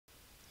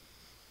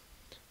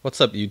What's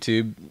up,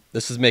 YouTube?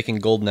 This is making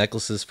gold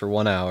necklaces for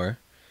 1 hour.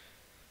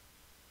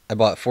 I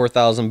bought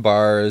 4,000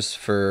 bars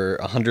for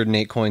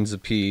 108 coins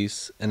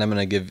apiece, and I'm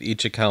going to give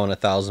each account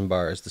 1,000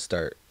 bars to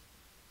start.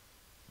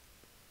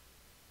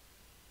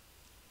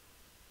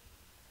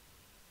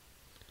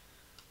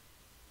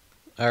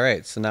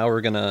 Alright, so now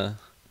we're going to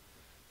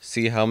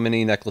see how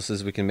many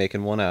necklaces we can make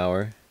in 1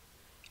 hour.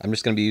 I'm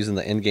just going to be using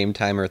the in-game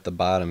timer at the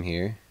bottom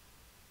here.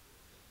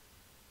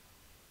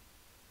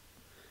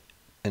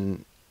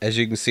 And as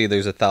you can see,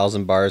 there's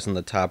 1,000 bars in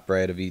the top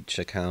right of each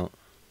account.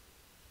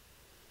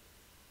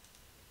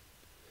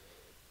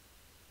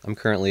 I'm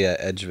currently at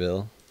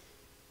Edgeville.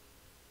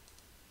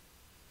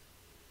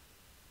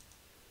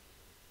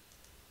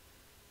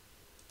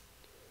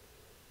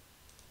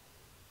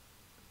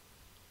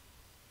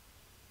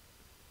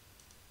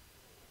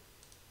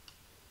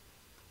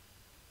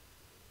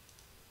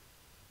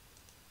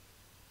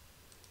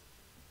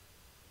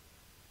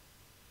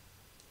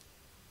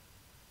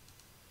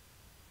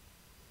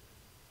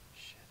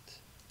 Shit.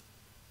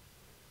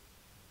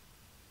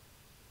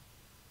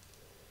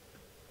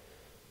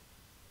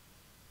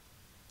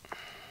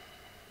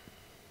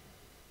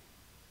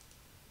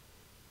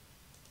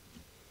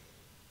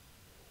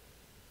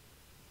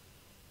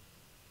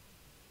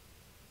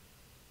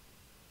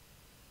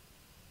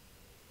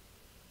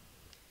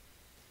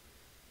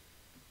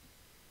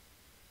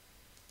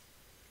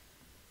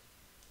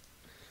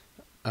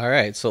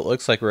 Alright, so it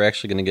looks like we're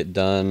actually going to get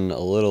done a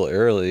little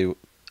early.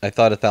 I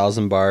thought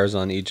 1,000 bars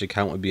on each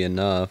account would be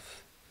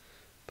enough,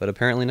 but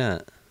apparently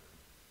not.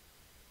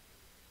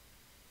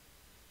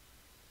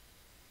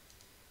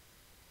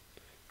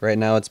 Right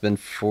now it's been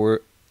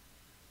 48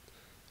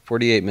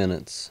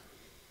 minutes.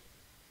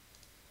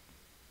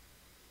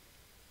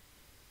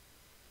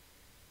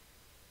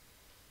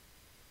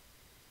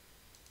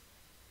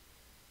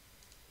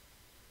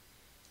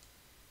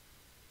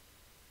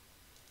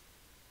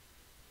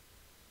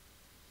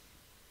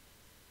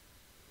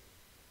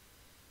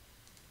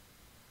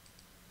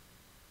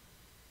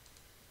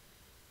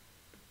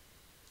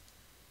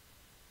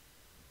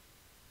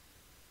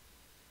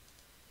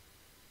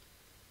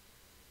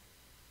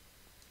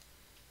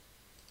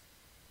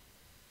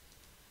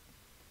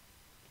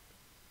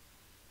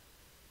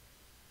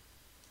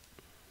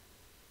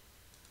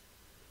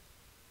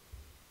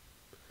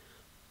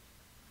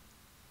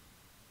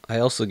 I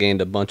also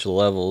gained a bunch of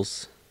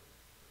levels.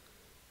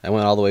 I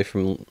went all the way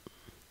from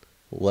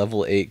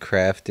level 8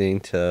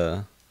 crafting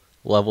to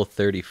level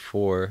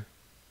 34.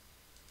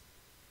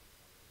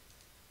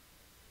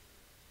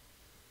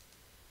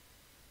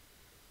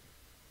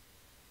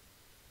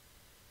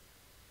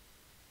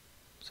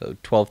 So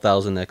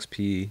 12,000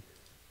 XP.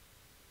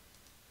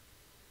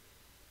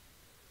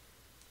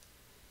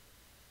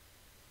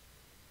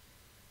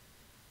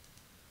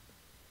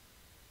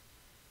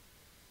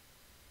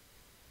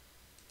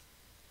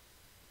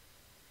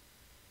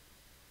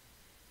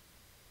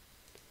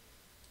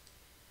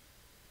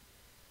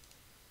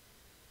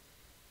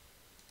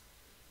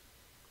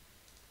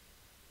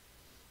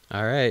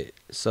 Alright,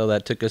 so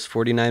that took us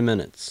 49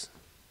 minutes.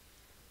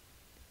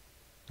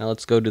 Now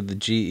let's go to the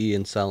GE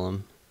and sell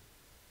them.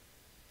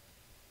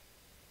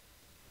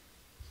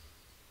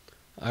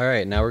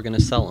 Alright, now we're going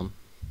to sell them.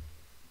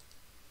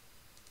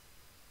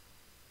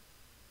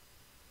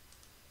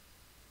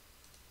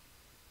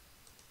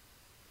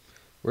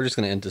 We're just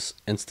going to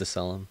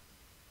insta-sell them.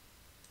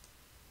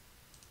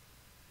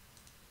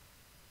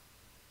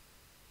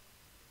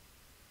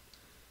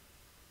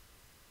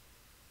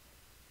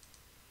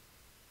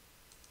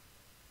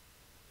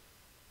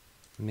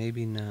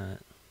 Maybe not.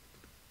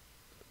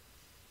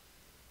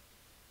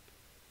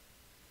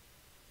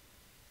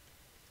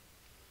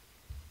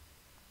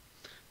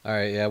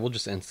 Alright, yeah, we'll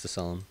just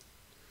insta-sell them.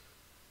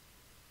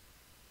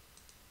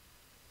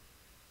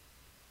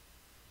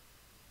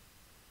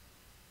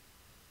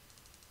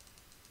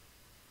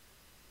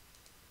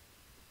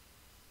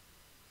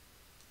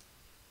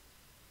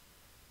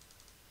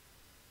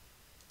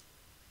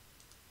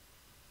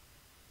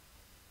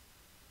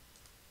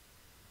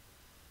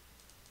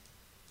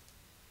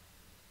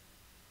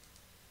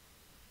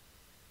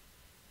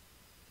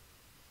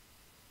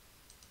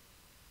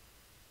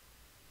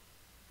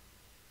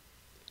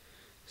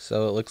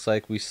 So it looks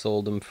like we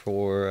sold them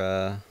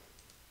for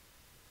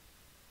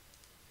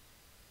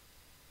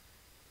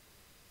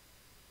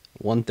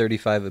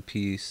 135 a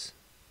piece,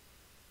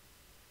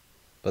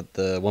 but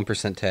the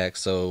 1%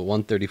 tax, so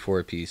 134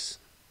 a piece.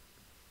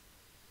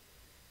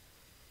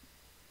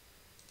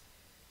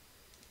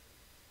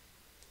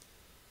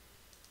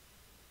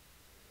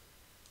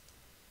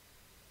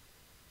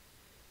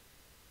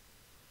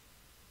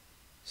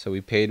 So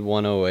we paid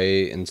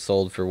 108 and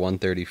sold for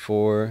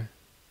 134.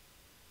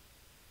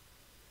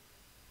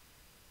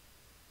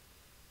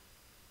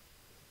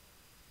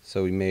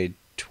 So we made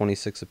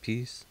 26 a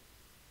piece.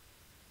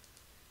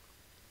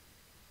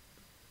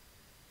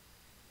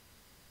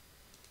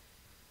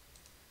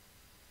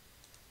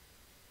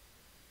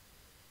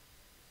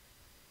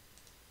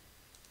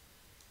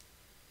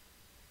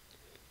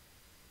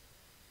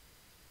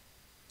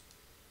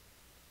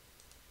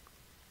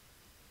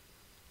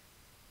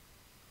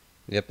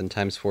 Yep, and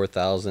times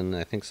 4,000,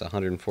 I think it's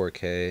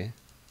 104K.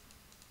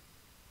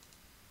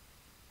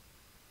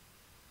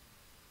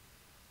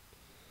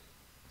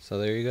 So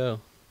there you go.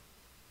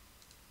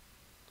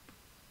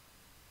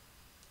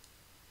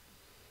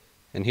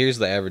 And here's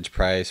the average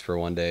price for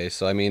one day.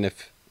 So I mean,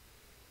 if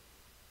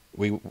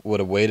we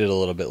would have waited a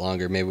little bit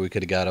longer, maybe we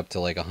could have got up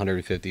to like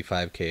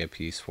 155K a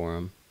piece for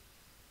them.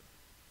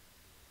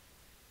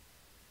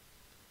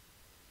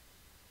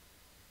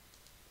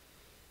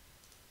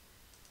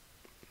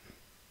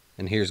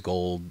 And here's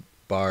gold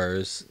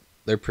bars.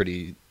 They're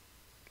pretty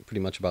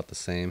much about the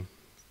same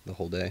the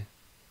whole day.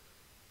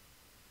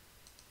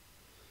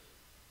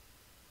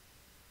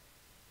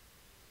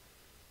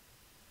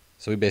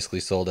 So we basically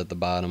sold at the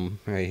bottom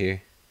right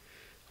here,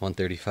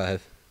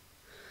 135.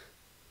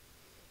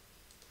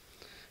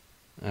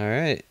 All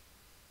right.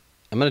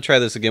 I'm going to try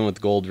this again with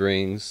gold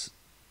rings.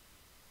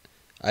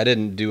 I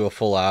didn't do a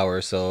full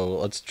hour, so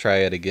let's try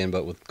it again,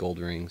 but with gold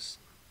rings.